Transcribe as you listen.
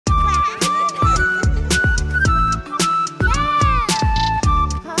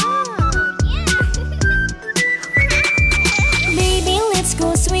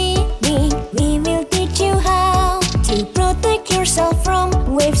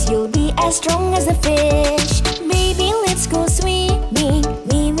as strong as a fish. Baby, let's go swimming.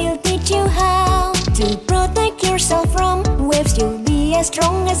 We will teach you how to protect yourself from waves. You'll be as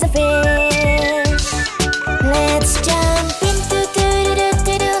strong as a fish. Let's jump into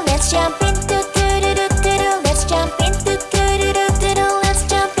doo-doo-doo-doo-doo. Let's jump into doo-doo-doo-doo-doo. Let's jump into doo-doo-doo-doo-doo. Let's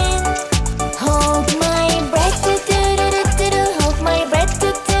jump in. Hold my breath, doo-doo-doo-doo-doo. Hold my breath,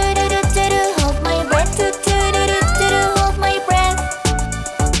 doo-doo-doo-doo-doo. Hold my breath, doo-doo-doo-doo-doo. Hold my breath.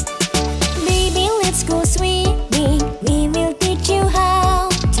 Baby, let's go swimming. We will teach you how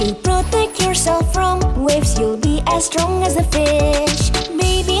to protect yourself from waves. You'll be as strong as a fish.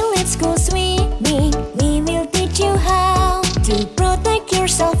 Baby, let's go swimming. We will teach you how to protect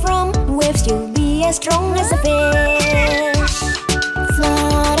yourself from waves. You'll be as strong as a fish.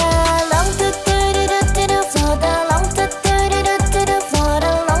 Float along, doo-doo-doo-doo-doo. Float along, doo-doo-doo-doo-doo. Float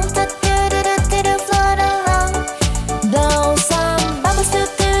along, doo-doo-doo-doo-doo. Float along. Blow some bubbles,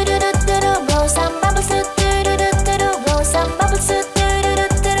 doo-doo-doo-doo-doo. Blow some bubbles, doo-doo-doo-doo-doo. Blow some bubbles,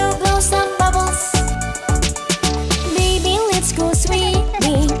 doo-doo-doo-doo-doo. Blow some bubbles. Baby, let's go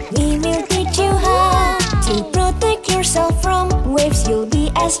swimming. We will teach you how to protect yourself from waves. You'll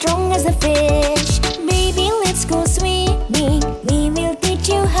be as strong as a fish. Baby, let's go swimming. We will teach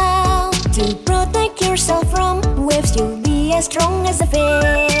you how to protect yourself from waves. You'll be as strong as a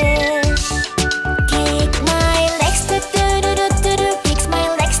fish. Kick my legs, doo-doo-doo-doo-doo. Kicks my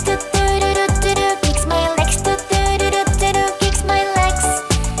legs, doo-doo-doo-doo-doo. Kicks my legs, doo-doo-doo-doo-doo. Kicks my legs.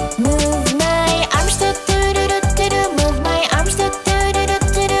 Move my arms, doo-doo-doo-doo-doo. Move my arms,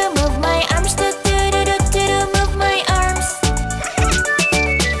 doo-doo-doo-doo-doo. Move my arms, doo-doo-doo-doo-doo. Move my arms.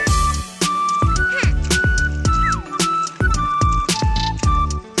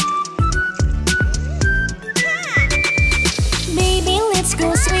 Baby, let's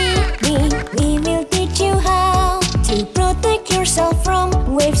go swimming. We will teach you how to protect yourself from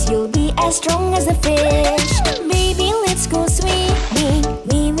waves. You'll be as strong as a fish. Baby, let's go swimming.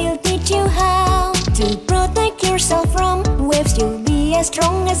 We will teach you how to protect yourself from waves. You'll be as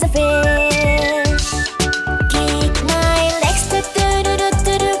strong as a fish. Kick my legs,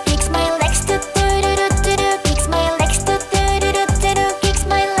 doo-doo-doo-doo-doo. Kicks my legs, doo-doo-doo-doo-doo. Kicks my legs, doo-doo-doo-doo-doo. Kicks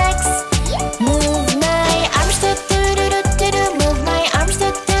my legs. Move my arms, doo-doo-doo-doo-doo. Move my arms,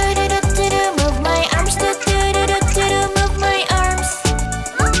 doo-doo-doo-doo-doo. Move my arms, doo-doo-doo-doo-doo. Move my arms.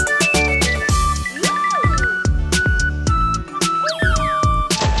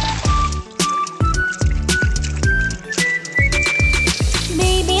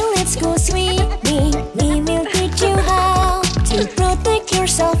 Baby, let's go swimming. We will teach you how to protect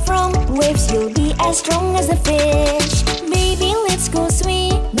yourself from waves. You'll be as strong as a fish. Baby, let's go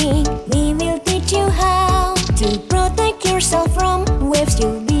swimming. We will teach you how to protect yourself from waves.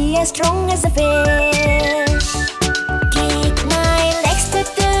 You'll be as strong as a fish. Kick my legs,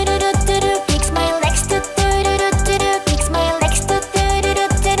 doo-doo-doo-doo-doo. Kicks my legs, doo-doo-doo-doo-doo. Kicks my legs,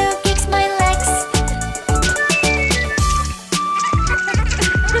 doo-doo-doo-doo-doo. Kicks my legs.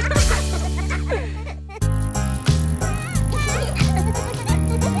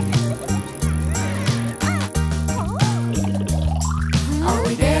 Are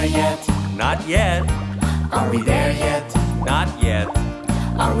we there yet? Not yet, Are we there yet? not yet,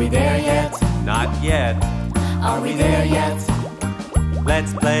 Are we there yet? not yet. Are we there yet?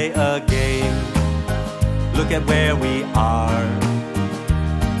 Let's play a game. Look at where we are.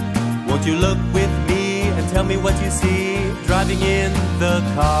 Won't you look with me and tell me what you see driving in the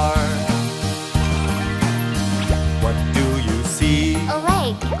car? What do you see? A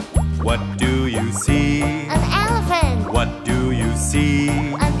lake, What do you see? an elephant, What do you see?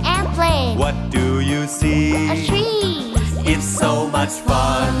 an airplane, What do you see? a tree. It's so much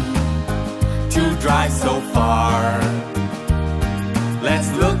fun to drive so far. Let's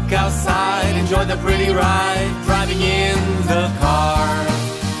look outside, enjoy the pretty ride, driving in the car.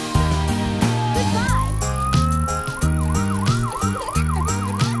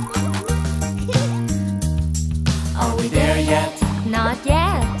 Are we there yet? Not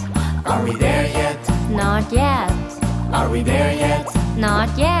yet, Are we there yet? not yet, Are we there yet? not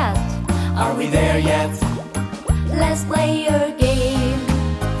yet. Are we there yet? Let's play your game.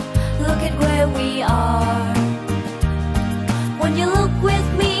 Look at where we are. When you look with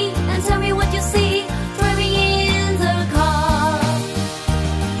me and tell me what you see driving in the car.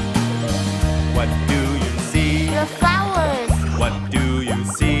 What do you see? The flowers, What do you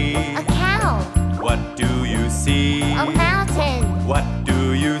see? a cow, What do you see? a mountain, What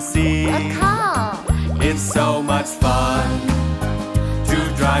do you see? a car. It's so much fun to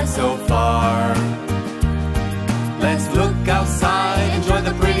drive so far. Let's look outside, enjoy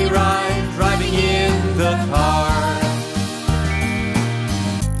the pretty ride, driving in the car.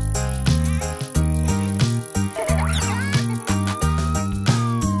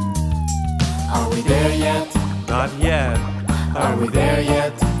 we there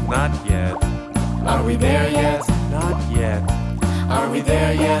yet? Not yet. Are we there yet? Not yet. Are we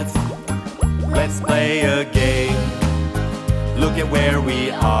there yet? Let's play a game. Look at where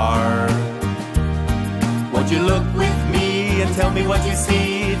we are. Won't you look with me and tell me what you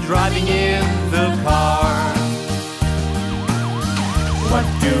see driving in the car? What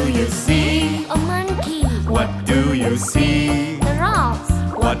do you see? A monkey. What do you see? The rocks.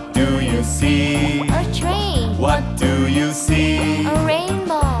 What do you see? A train. What do you see? A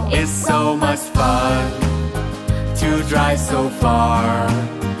rainbow. It's so much fun to drive so far.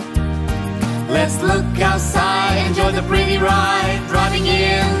 Let's look outside, enjoy the pretty ride, driving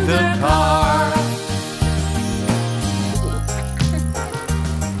in the car.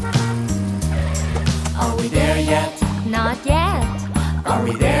 Are we there yet? Not yet. Are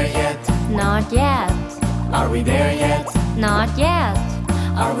we there yet? Not yet. Are we there yet? Not yet.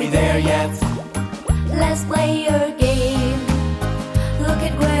 Are we there yet? Let's play a game. Look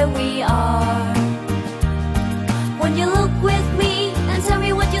at where we are. When you look with me and tell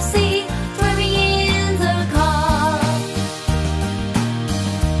me what you see driving in the car.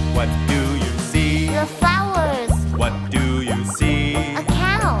 What do you see? The flowers. What do you see? A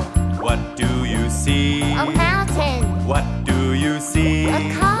cow. What do you see? A mountain. What do you see?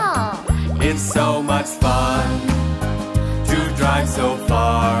 A car. It's so much fun to drive so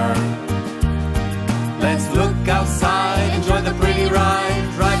far. Let's look outside, enjoy the pretty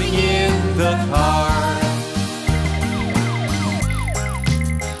ride, driving in the car.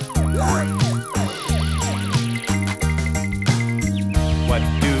 What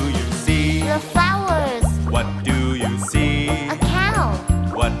do you see? The flowers. What do you see? A cow.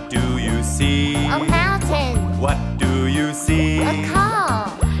 What do you see? A mountain. What do you see? A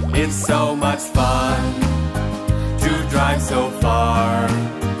car. It's so much fun to drive so far.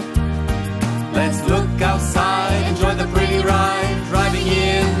 Let's look outside, enjoy the pretty ride, driving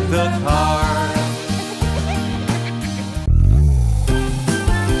in the car.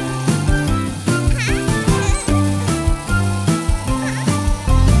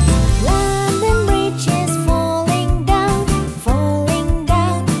 London Bridge is falling down, falling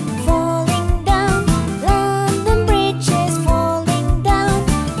down, falling down. London Bridge is falling down.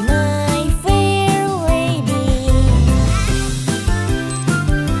 My fair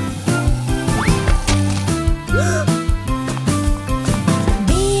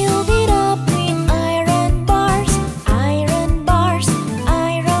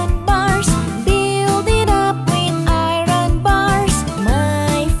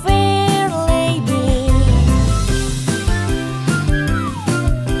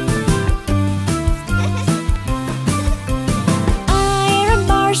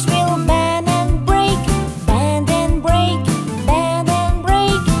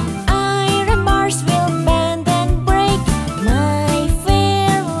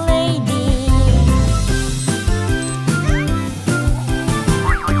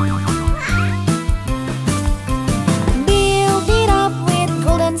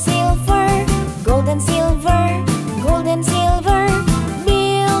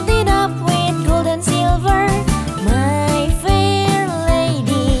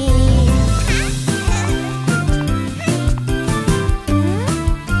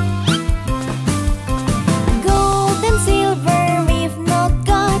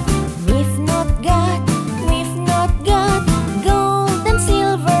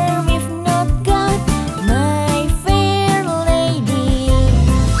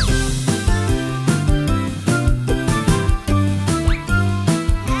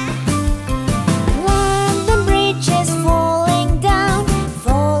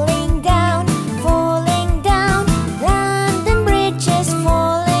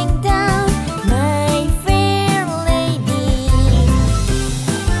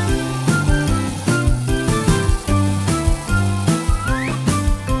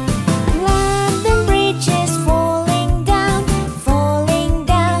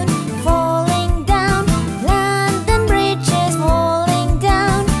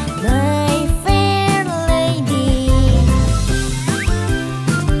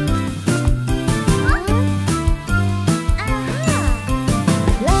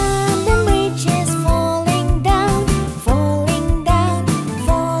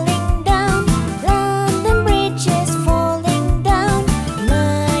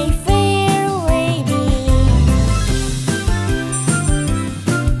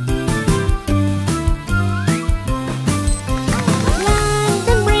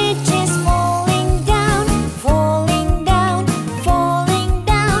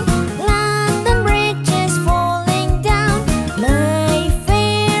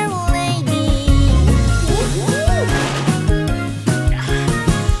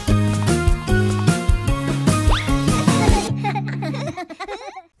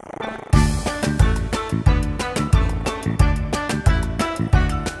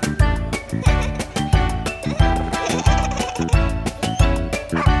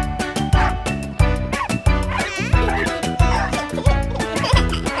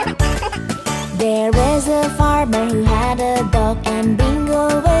farmer who had a dog, and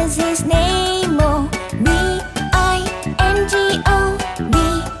Bingo was his name. Oh, B-I-N-G-O,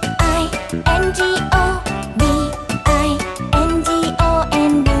 B-I-N-G-O, B-I-N-G-O,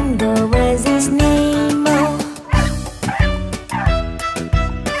 and Bingo was his name. Oh.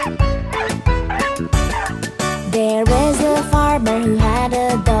 There was a farmer who had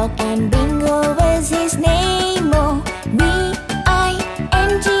a dog, and Bingo was his name. Oh, B-I-N-G-O,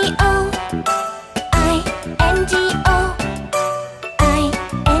 I-N-G-O,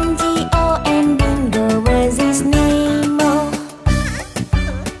 I-N-G-O, and Bingo was his name. Oh.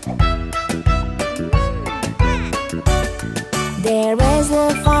 There was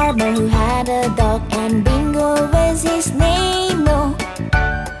a farmer who had a dog, and Bingo was his name. Oh,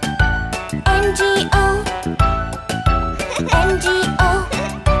 N-G-O, N-G-O,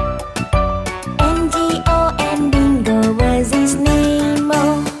 N-G-O, and Bingo was his name.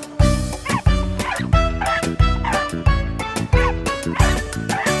 Oh.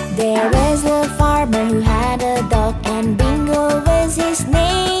 There was a farmer who had a dog, and Bingo was his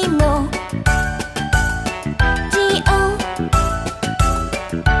name. Oh, G-O,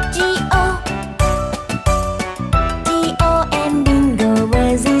 G-O, G-O, and Bingo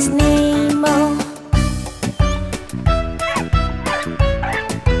was his name. Oh.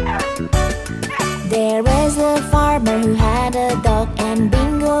 There was a farmer who had a dog, and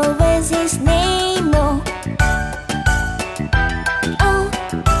Bingo was his name. Oh, oh,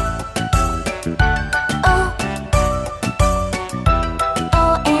 oh,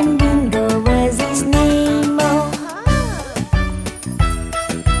 oh, and Bingo was his name. Oh.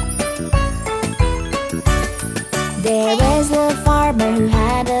 There was a farmer who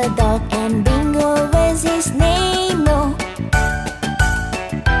had a dog, and Bingo was his name. Oh.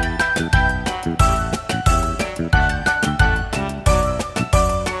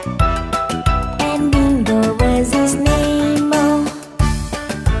 And Bingo was his name. Oh.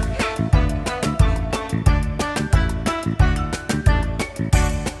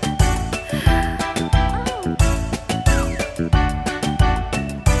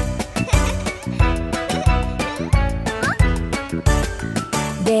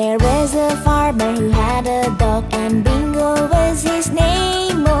 There was a farmer who had a dog, and Bingo was his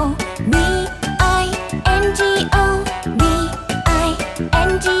name. Oh, B-I-N-G-O,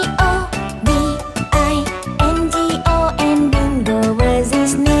 B-I-N-G-O, B-I-N-G-O, and Bingo was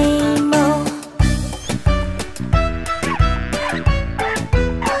his name. Oh.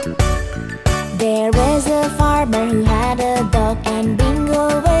 There was a farmer who had a dog, and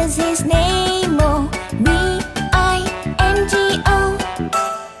Bingo was his name. Oh, B-I-N-G-O,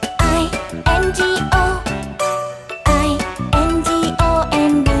 I-N-G-O, I-N-G-O,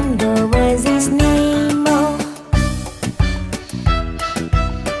 and Bingo was his name. Oh.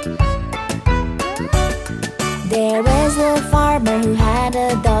 There was a farmer who had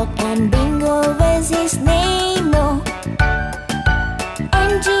a dog, and Bingo was his name. Oh,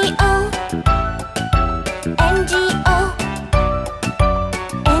 N-G-O, N-G-O,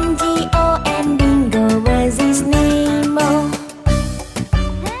 N-G-O, and Bingo was his name. Oh.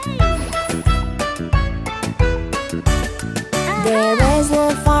 There was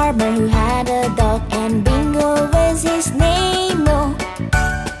a farmer who had a dog, and Bingo was his name. Oh,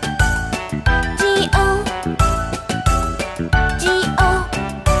 G-O, G-O,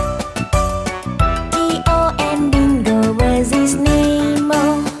 G-O, and Bingo was his name.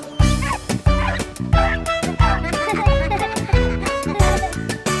 Oh.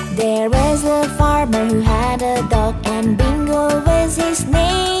 There was a farmer who had a dog, and Bingo was his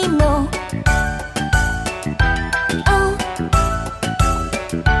name.